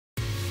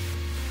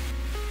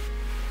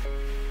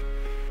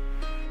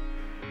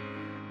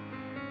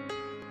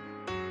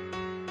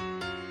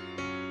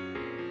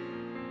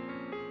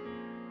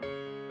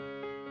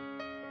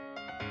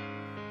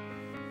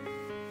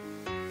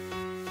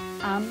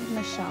I'm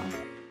Michelle.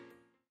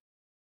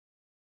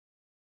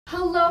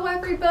 Hello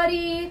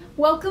everybody!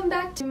 Welcome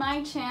back to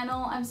my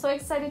channel. I'm so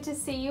excited to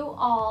see you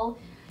all.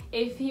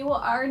 If you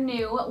are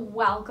new,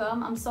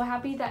 welcome. I'm so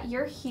happy that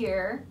you're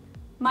here.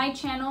 My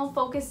channel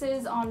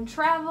focuses on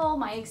travel,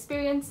 my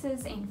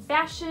experiences, and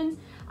fashion.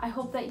 I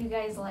hope that you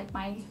guys like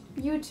my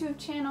YouTube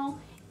channel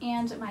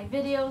and my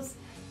videos.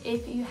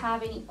 If you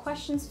have any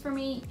questions for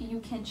me, you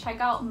can check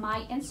out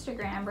my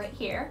Instagram right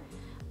here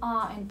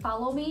and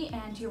follow me,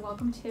 and you're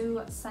welcome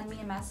to send me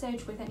a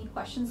message with any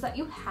questions that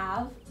you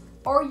have,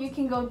 or you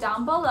can go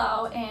down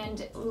below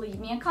and leave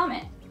me a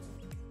comment.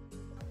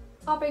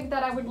 Topic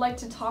that I would like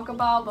to talk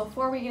about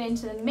before we get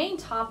into the main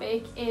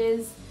topic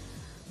is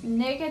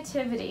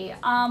negativity.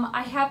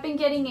 I have been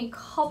getting a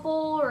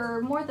couple,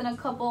 or more than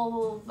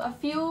a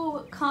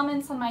few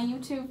comments on my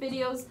YouTube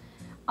videos,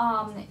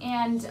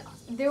 and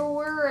there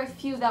were a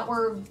few that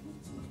were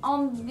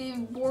on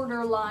the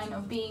borderline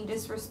of being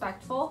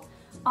disrespectful.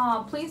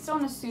 Please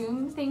don't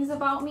assume things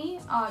about me.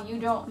 You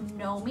don't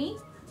know me.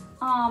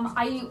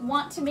 I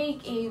want to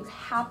make a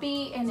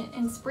happy and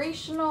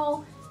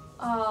inspirational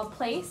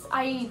place.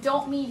 I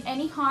don't mean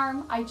any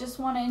harm. I just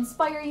want to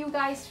inspire you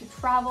guys to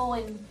travel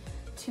and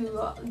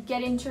to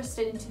get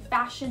interested into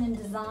fashion and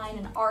design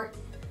and art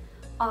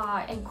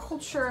and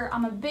culture.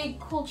 I'm a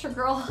big culture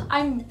girl.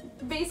 I'm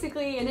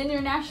basically an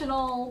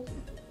international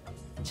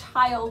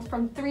child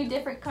from 3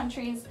 different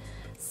countries,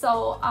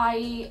 so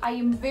I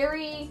am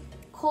very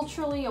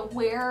culturally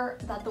aware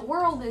that the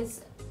world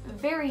is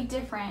very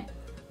different.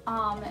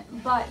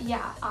 But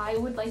yeah, I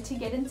would like to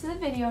get into the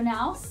video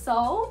now.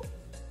 So,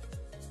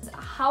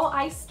 how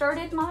I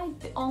started my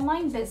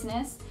online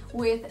business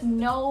with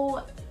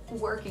no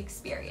work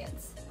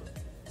experience.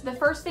 The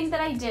first thing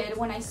that I did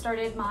when I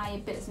started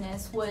my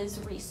business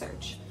was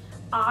research.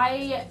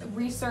 I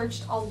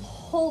researched a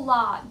whole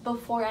lot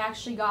before I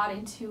actually got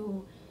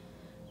into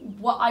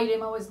what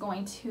item I was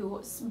going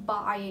to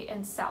buy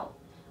and sell.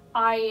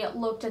 I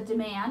looked at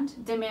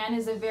demand. Demand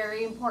is a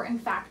very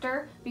important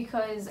factor,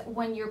 because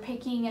when you're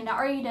picking an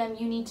item,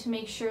 you need to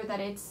make sure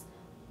that it's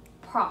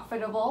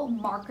profitable,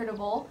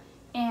 marketable,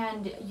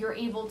 and you're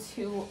able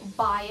to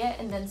buy it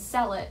and then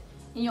sell it.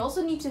 And you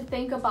also need to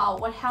think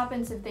about what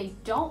happens if they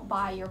don't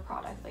buy your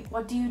product. Like,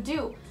 what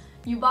do?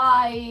 You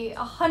buy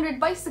 100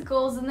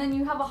 bicycles and then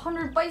you have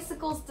 100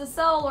 bicycles to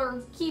sell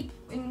or keep,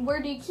 and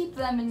where do you keep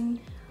them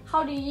and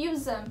how do you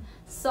use them?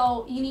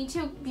 So you need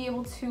to be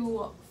able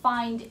to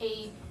find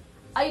a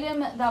item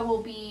that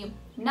will be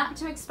not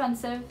too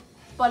expensive,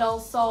 but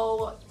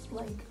also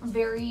like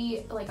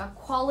a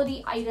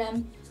quality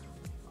item,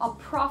 a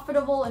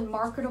profitable and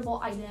marketable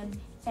item,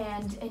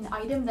 and an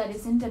item that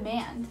is in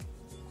demand.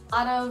 A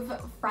lot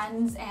of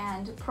friends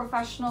and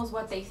professionals,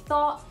 what they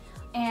thought,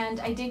 and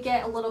I did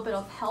get a little bit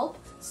of help.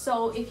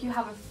 So if you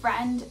have a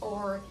friend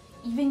or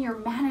even your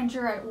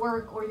manager at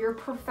work or your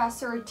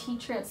professor or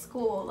teacher at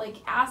school, like,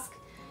 ask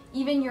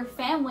even your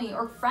family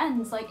or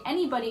friends. Like,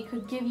 anybody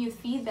could give you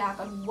feedback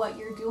on what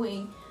you're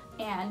doing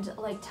and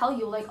like tell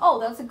you like, oh,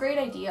 that's a great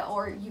idea,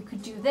 or you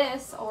could do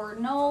this, or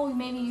no,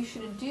 maybe you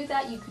shouldn't do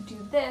that, you could do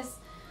this.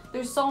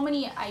 There's so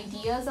many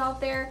ideas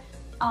out there.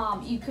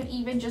 You could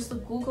even just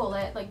Google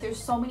it. Like,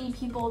 there's so many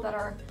people that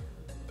are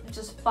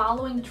just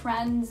following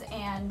trends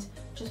and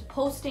just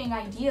posting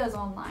ideas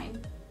online.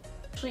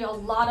 Actually, a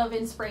lot of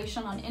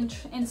inspiration on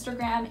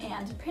Instagram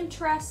and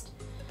Pinterest.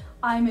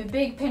 I'm a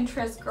big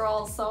Pinterest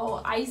girl,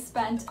 so I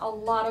spent a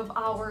lot of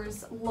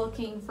hours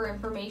looking for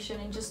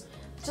information and just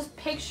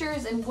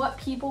pictures and what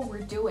people were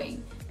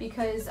doing,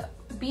 because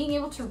being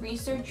able to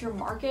research your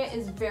market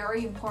is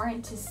very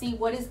important to see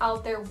what is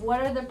out there,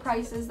 what are the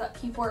prices that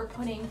people are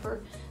putting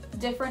for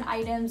different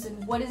items,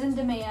 and what is in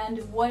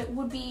demand, what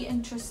would be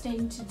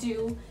interesting to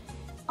do,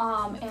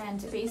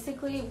 and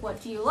basically what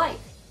do you like.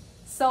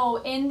 So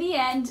in the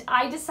end,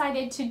 I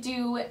decided to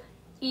do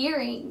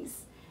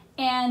earrings,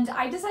 and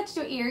I decided to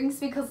do earrings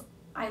because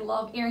I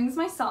love earrings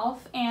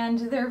myself, and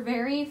they're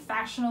very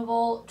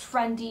fashionable,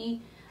 trendy,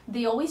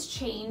 they always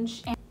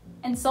change,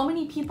 and so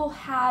many people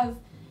have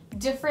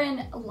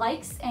different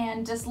likes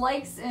and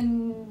dislikes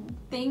and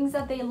things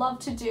that they love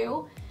to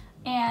do.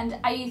 And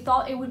I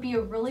thought it would be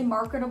a really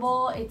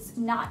marketable, it's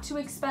not too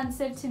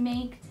expensive to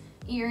make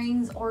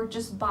earrings or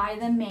just buy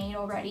them made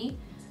already.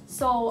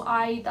 So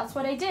that's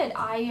what I did.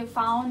 I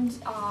found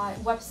a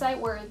website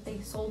where they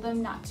sold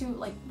them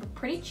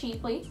pretty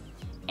cheaply,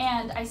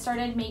 and I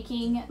started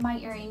making my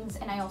earrings,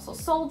 and I also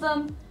sold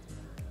them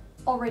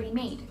already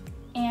made.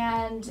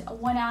 And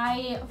when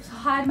I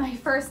had my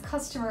first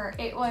customer,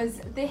 it was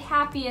the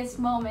happiest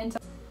moment,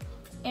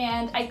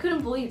 and I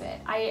couldn't believe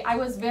it. I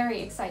was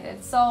very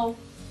excited. So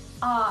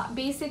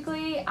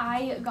basically,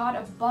 I got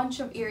a bunch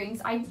of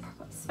earrings. I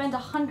spent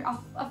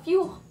a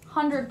few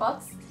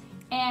 $100,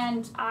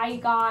 and I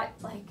got,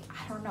 like,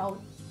 I don't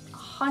know,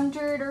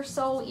 100 or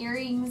so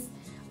earrings.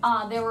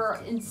 They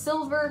were in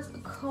silver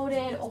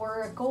coated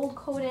or gold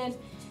coated,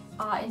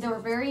 and they were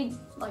very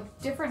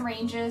different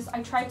ranges.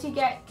 I tried to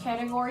get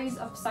categories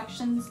of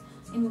sections,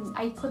 and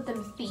I put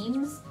them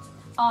themes.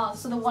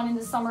 So the one in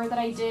the summer that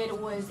I did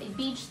was a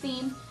beach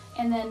theme,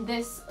 And then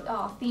this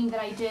theme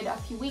that I did a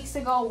few weeks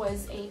ago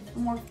was a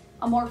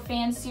more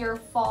fancier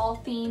fall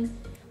theme,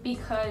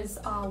 because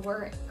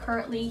we're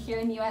currently here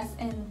in the US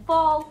in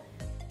fall.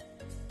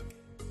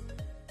 The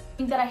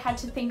thing that I had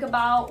to think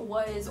about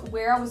was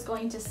where I was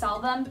going to sell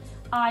them.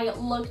 I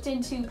looked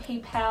into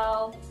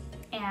PayPal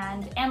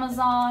and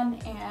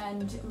Amazon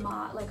and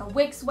like a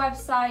Wix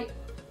website,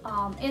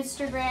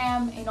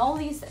 Instagram, and all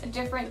these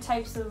different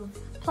types of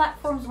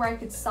platforms where I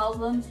could sell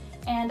them,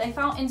 and I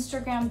found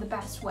Instagram the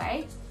best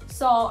way.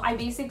 So I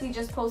basically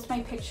just post my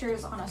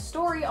pictures on a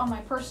story on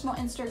my personal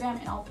Instagram,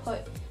 and I'll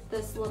put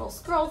this little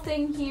scroll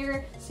thing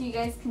here so you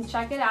guys can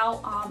check it out.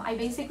 I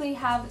basically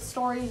have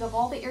stories of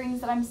all the earrings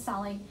that I'm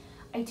selling.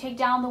 I take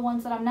down the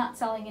ones that I'm not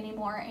selling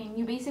anymore, and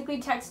you basically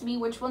text me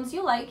which ones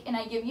you like, and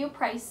I give you a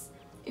price.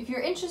 If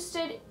you're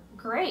interested,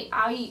 great.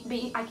 I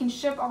can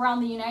ship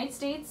around the United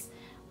States,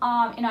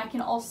 and I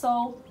can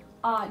also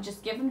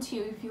just give them to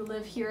you if you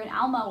live here in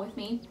Alma with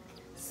me.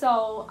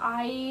 So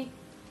I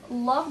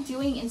love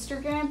doing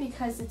Instagram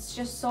because it's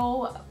just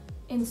so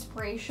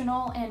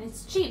inspirational, and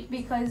it's cheap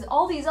because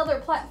all these other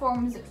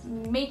platforms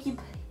make you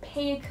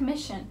pay a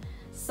commission.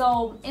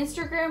 So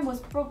Instagram was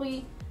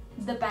probably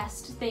the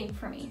best thing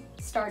for me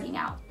starting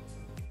out.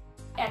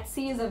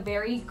 Etsy is a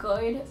very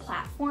good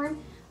platform,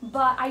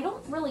 but I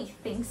don't really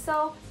think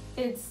so.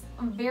 It's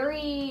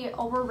very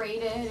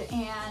overrated,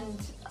 and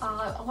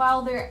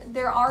while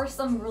there are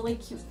some really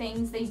cute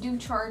things, they do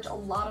charge a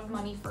lot of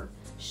money for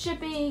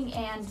shipping,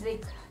 and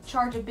they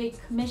charge a big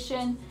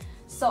commission.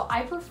 So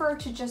I prefer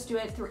to just do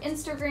it through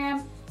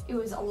Instagram. It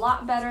was a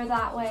lot better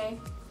that way.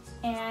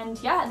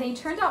 And yeah, they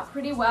turned out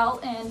pretty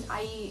well, and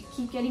I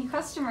keep getting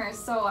customers,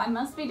 so I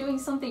must be doing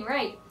something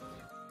right.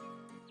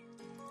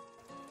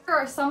 Here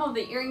are some of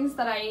the earrings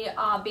that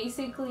I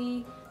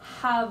basically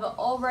have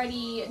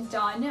already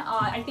done.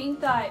 I think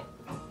that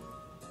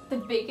the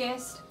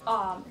biggest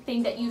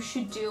thing that you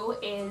should do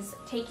is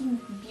taking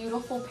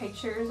beautiful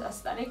pictures,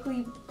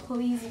 aesthetically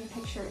pleasing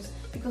pictures,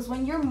 because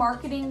when you're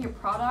marketing your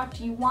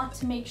product, you want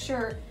to make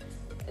sure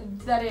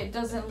that it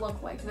doesn't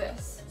look like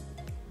this,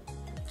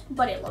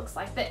 but it looks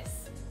like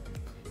this.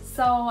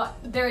 So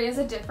there is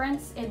a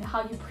difference in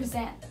how you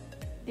present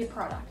the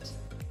product.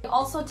 I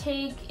also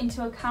take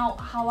into account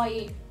how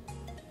I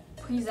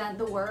present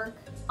the work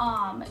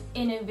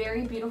in a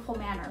very beautiful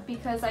manner,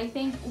 because I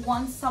think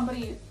once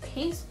somebody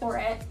pays for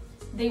it,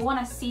 they want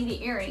to see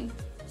the earring,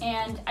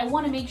 and I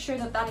want to make sure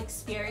that that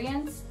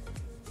experience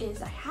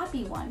is a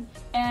happy one.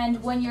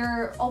 And when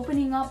you're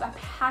opening up a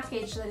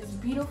package that is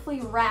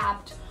beautifully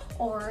wrapped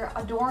or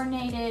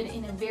adornated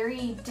in a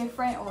very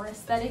different or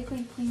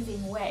aesthetically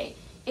pleasing way,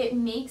 it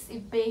makes a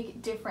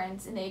big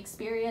difference in the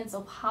experience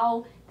of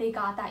how they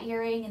got that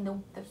earring,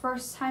 and the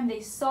first time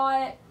they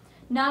saw it,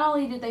 not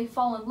only did they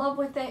fall in love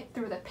with it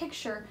through the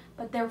picture,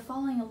 but they're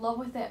falling in love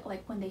with it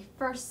like when they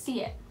first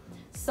see it.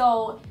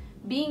 So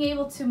being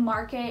able to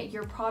market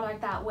your product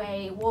that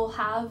way will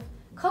have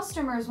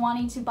customers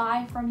wanting to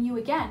buy from you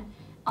again.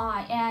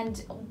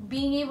 And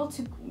being able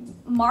to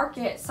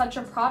market such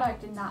a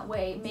product in that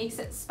way makes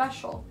it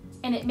special,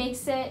 and it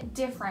makes it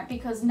different,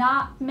 because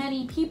not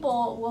many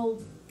people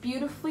will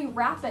beautifully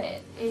wrap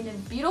it in a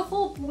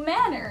beautiful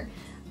manner.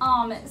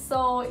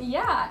 So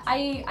yeah,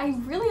 I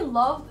really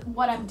love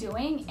what I'm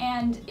doing,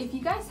 and if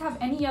you guys have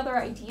any other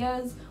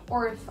ideas,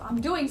 or if I'm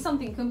doing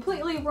something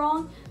completely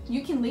wrong,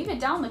 you can leave it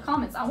down in the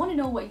comments. I want to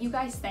know what you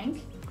guys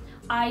think.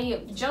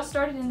 I just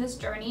started in this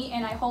journey,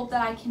 and I hope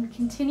that I can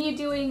continue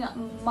doing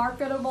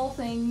marketable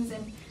things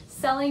and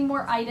selling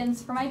more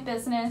items for my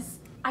business.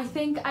 I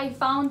think I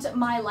found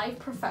my life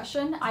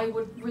profession. I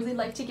would really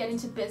like to get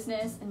into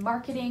business and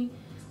marketing.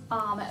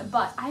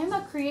 But I am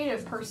a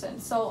creative person,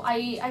 so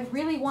I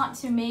really want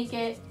to make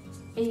it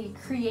a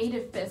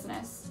creative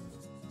business.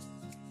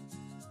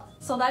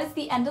 So that is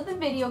the end of the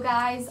video,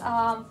 guys.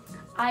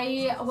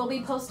 I will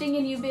be posting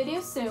a new video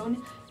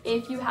soon.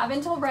 If you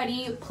haven't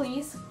already,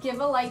 please give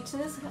a like to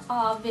this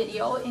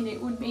video, and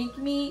it would make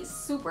me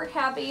super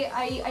happy.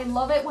 I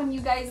love it when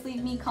you guys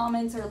leave me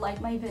comments or like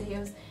my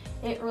videos.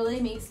 It really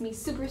makes me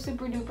super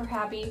duper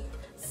happy.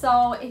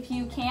 So if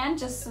you can,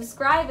 just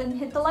subscribe and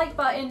hit the like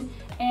button,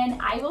 and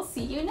I will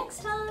see you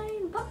next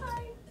time.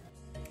 Bye!